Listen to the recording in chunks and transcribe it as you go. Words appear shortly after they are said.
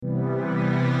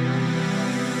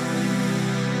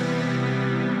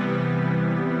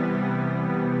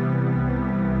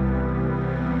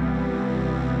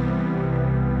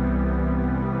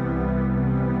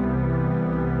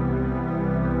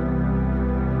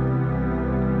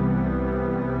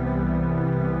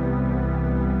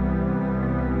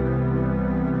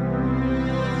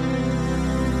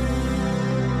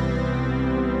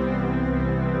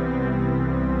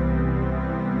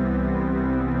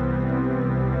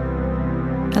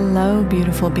Hello,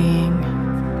 beautiful being.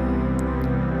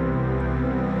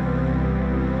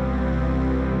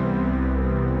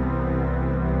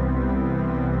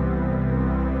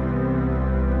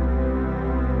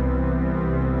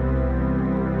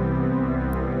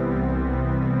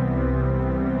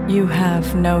 You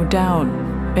have no doubt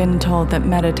been told that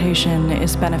meditation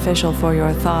is beneficial for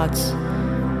your thoughts,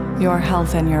 your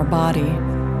health, and your body.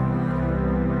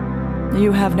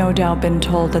 You have no doubt been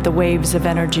told that the waves of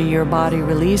energy your body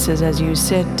releases as you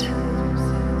sit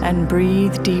and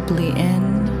breathe deeply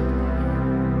in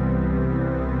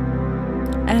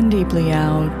and deeply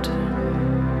out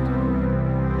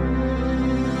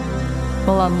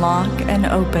will unlock and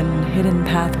open hidden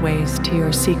pathways to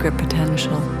your secret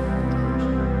potential.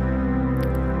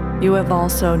 You have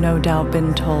also no doubt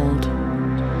been told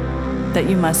that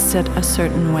you must sit a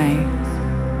certain way,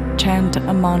 chant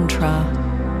a mantra,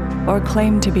 or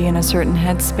claim to be in a certain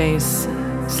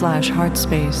headspace/heart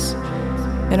space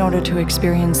in order to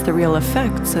experience the real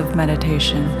effects of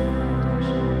meditation.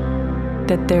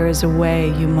 That there is a way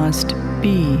you must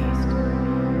be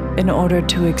in order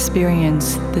to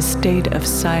experience the state of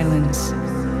silence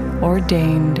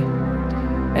ordained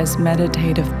as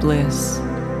meditative bliss.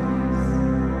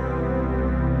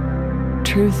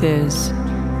 Truth is,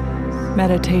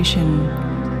 meditation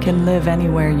can live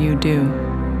anywhere you do.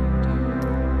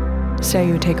 Say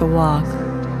you take a walk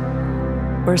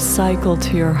or cycle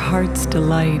to your heart's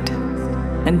delight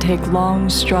and take long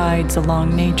strides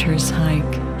along nature's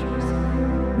hike,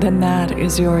 then that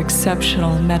is your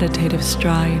exceptional meditative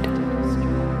stride.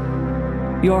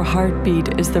 Your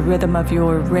heartbeat is the rhythm of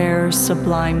your rare,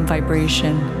 sublime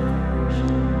vibration,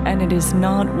 and it is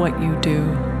not what you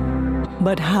do,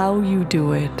 but how you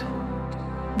do it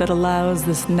that allows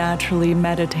this naturally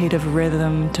meditative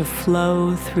rhythm to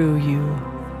flow through you.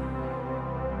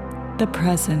 The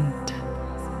present,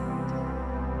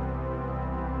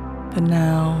 the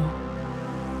now,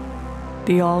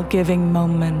 the all-giving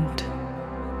moment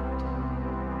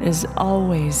is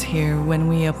always here when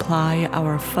we apply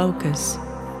our focus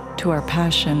to our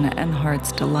passion and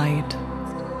heart's delight.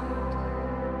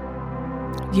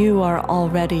 You are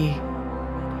already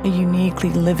a uniquely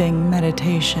living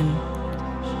meditation.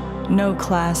 No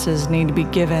classes need to be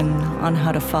given on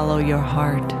how to follow your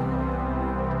heart.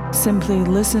 Simply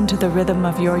listen to the rhythm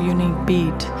of your unique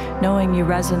beat, knowing you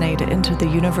resonate into the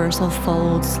universal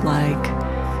folds like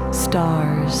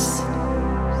stars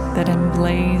that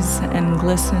emblaze and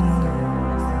glisten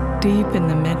deep in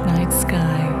the midnight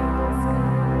sky.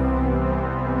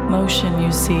 Motion,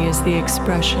 you see, is the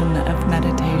expression of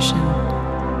meditation.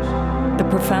 The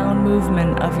profound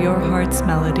movement of your heart's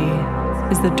melody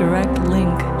is the direct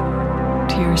link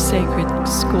to your sacred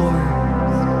score.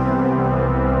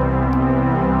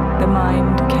 The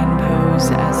mind can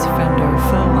pose as friend or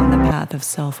foe on the path of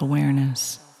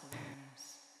self-awareness.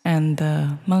 And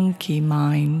the monkey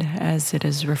mind, as it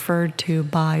is referred to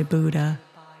by Buddha,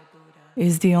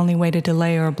 is the only way to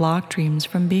delay or block dreams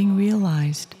from being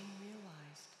realized.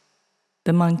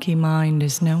 The monkey mind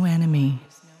is no enemy.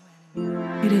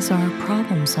 It is our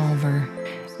problem solver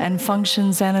and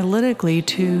functions analytically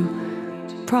to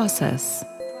process,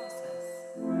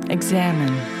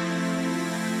 examine,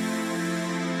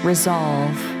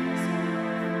 resolve,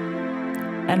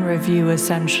 and review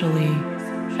essentially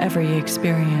every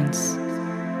experience.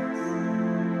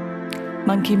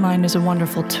 Monkey mind is a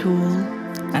wonderful tool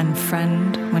and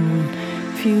friend when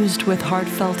fused with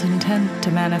heartfelt intent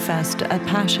to manifest a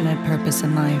passionate purpose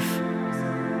in life.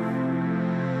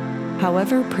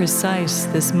 However precise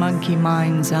this monkey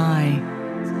mind's eye,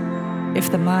 if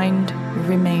the mind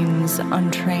remains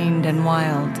untrained and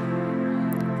wild,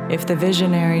 if the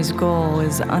visionary's goal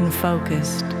is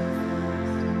unfocused,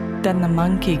 then the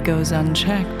monkey goes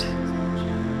unchecked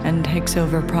and takes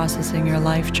over processing your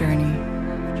life journey.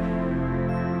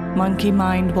 Monkey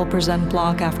mind will present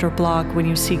block after block when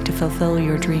you seek to fulfill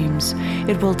your dreams.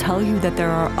 It will tell you that there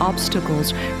are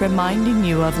obstacles, reminding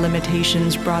you of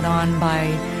limitations brought on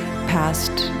by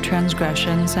past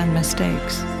transgressions and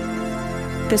mistakes.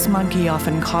 This monkey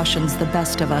often cautions the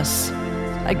best of us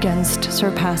against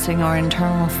surpassing our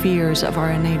internal fears of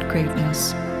our innate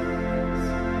greatness,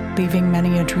 leaving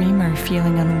many a dreamer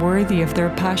feeling unworthy of their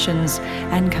passions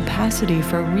and capacity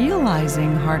for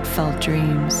realizing heartfelt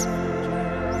dreams.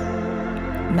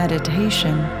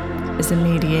 Meditation is a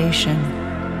mediation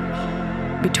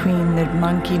between the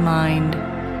monkey mind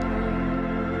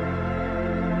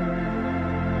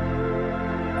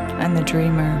and the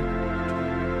dreamer.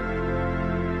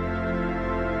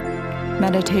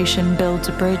 Meditation builds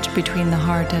a bridge between the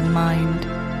heart and mind.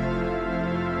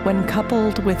 When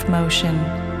coupled with motion,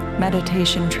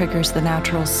 Meditation triggers the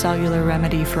natural cellular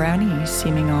remedy for any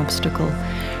seeming obstacle,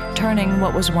 turning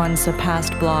what was once a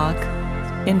past block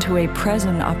into a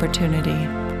present opportunity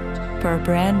for a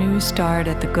brand new start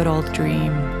at the good old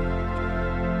dream.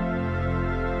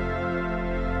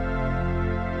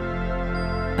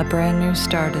 A brand new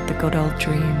start at the good old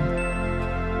dream.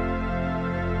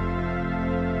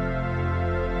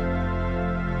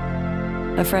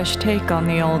 A fresh take on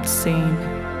the old scene,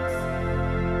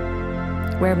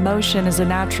 where motion is a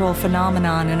natural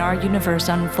phenomenon in our universe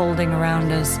unfolding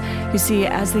around us. You see,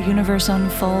 as the universe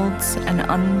unfolds and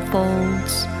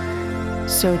unfolds,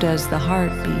 so does the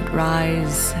heartbeat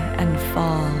rise and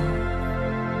fall.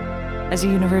 As the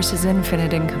universe is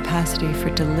infinite in capacity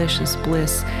for delicious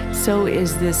bliss, so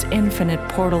is this infinite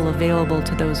portal available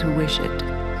to those who wish it.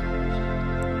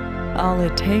 All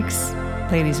it takes,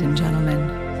 ladies and gentlemen,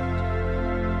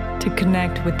 to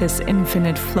connect with this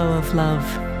infinite flow of love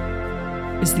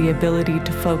is the ability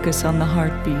to focus on the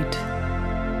heartbeat.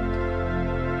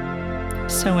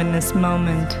 So in this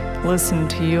moment, listen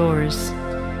to yours.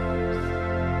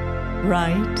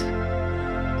 Right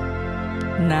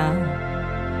now.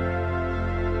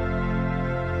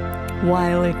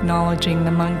 While acknowledging the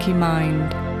monkey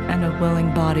mind and a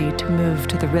willing body to move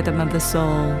to the rhythm of the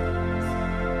soul,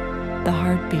 the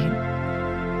heartbeat.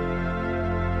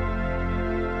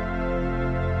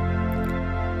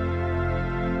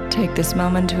 Take this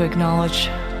moment to acknowledge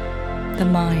the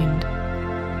mind,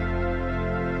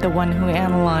 the one who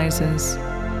analyzes.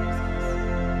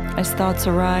 As thoughts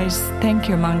arise, thank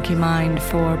your monkey mind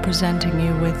for presenting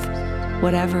you with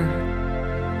whatever.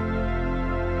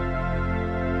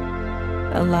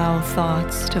 Allow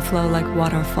thoughts to flow like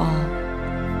waterfall.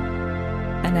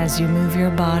 And as you move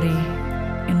your body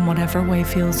in whatever way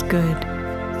feels good,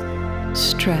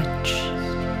 stretch,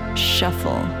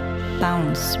 shuffle,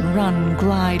 bounce, run,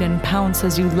 glide, and pounce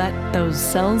as you let those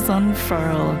cells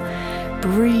unfurl.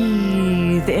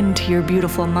 Breathe into your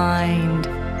beautiful mind.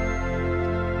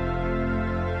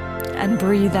 And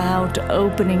breathe out,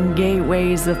 opening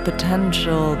gateways of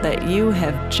potential that you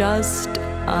have just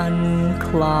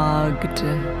unclogged.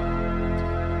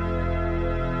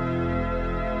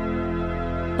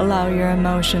 Allow your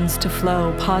emotions to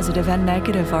flow. Positive and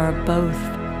negative are both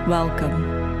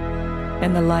welcome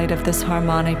in the light of this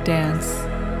harmonic dance.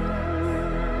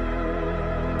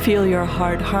 Feel your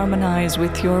heart harmonize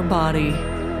with your body,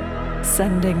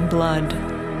 sending blood,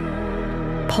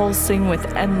 pulsing with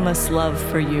endless love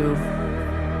for you.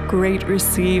 Great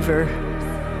receiver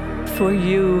for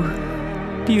you,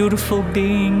 beautiful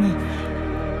being.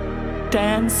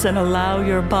 Dance and allow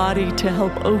your body to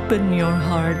help open your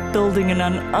heart, building an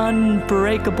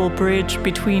unbreakable bridge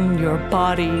between your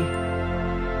body,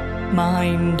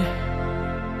 mind,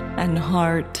 and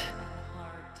heart.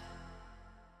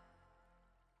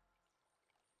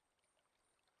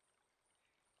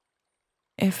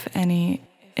 If any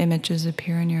images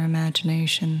appear in your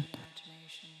imagination,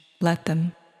 let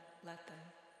them.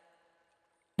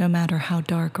 No matter how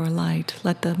dark or light,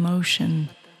 let the motion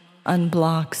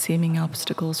unblock seeming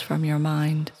obstacles from your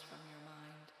mind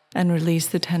and release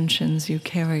the tensions you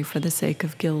carry for the sake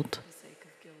of guilt,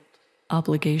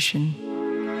 obligation,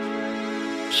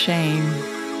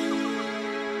 shame,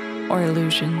 or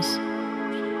illusions.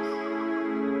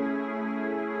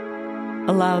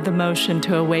 Allow the motion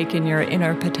to awaken your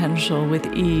inner potential with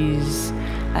ease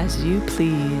as you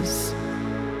please.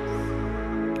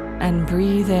 And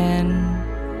breathe in,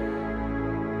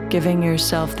 giving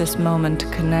yourself this moment to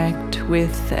connect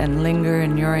with and linger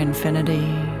in your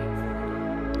infinity.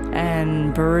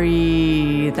 And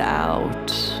breathe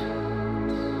out,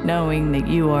 knowing that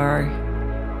you are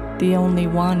the only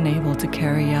one able to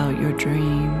carry out your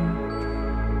dream.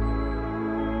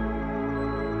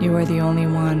 You are the only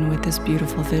one with this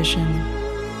beautiful vision.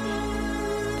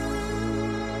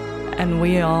 And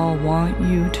we all want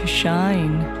you to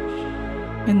shine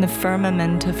in the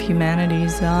firmament of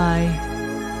humanity's eye.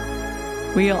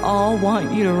 We all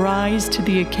want you to rise to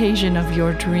the occasion of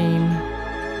your dream.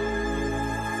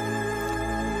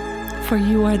 For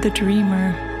you are the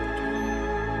dreamer,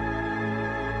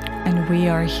 and we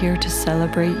are here to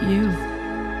celebrate you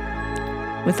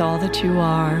with all that you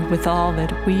are, with all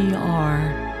that we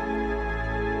are.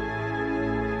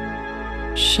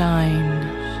 Shine.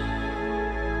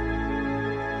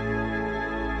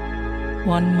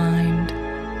 One mind,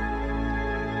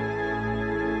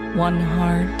 one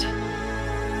heart,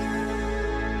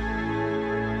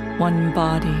 one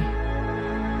body,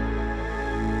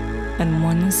 and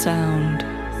one sound.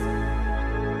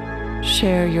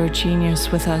 Share your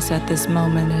genius with us at this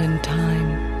moment in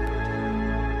time,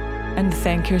 and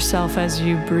thank yourself as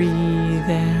you breathe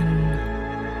in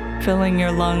filling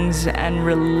your lungs, and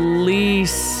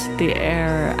release the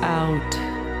air out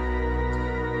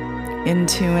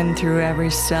into and through every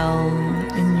cell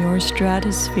in your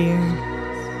stratosphere.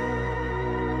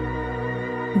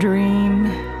 Dream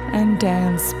and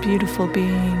dance, beautiful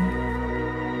being.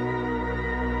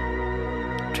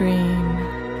 Dream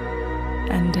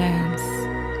and dance.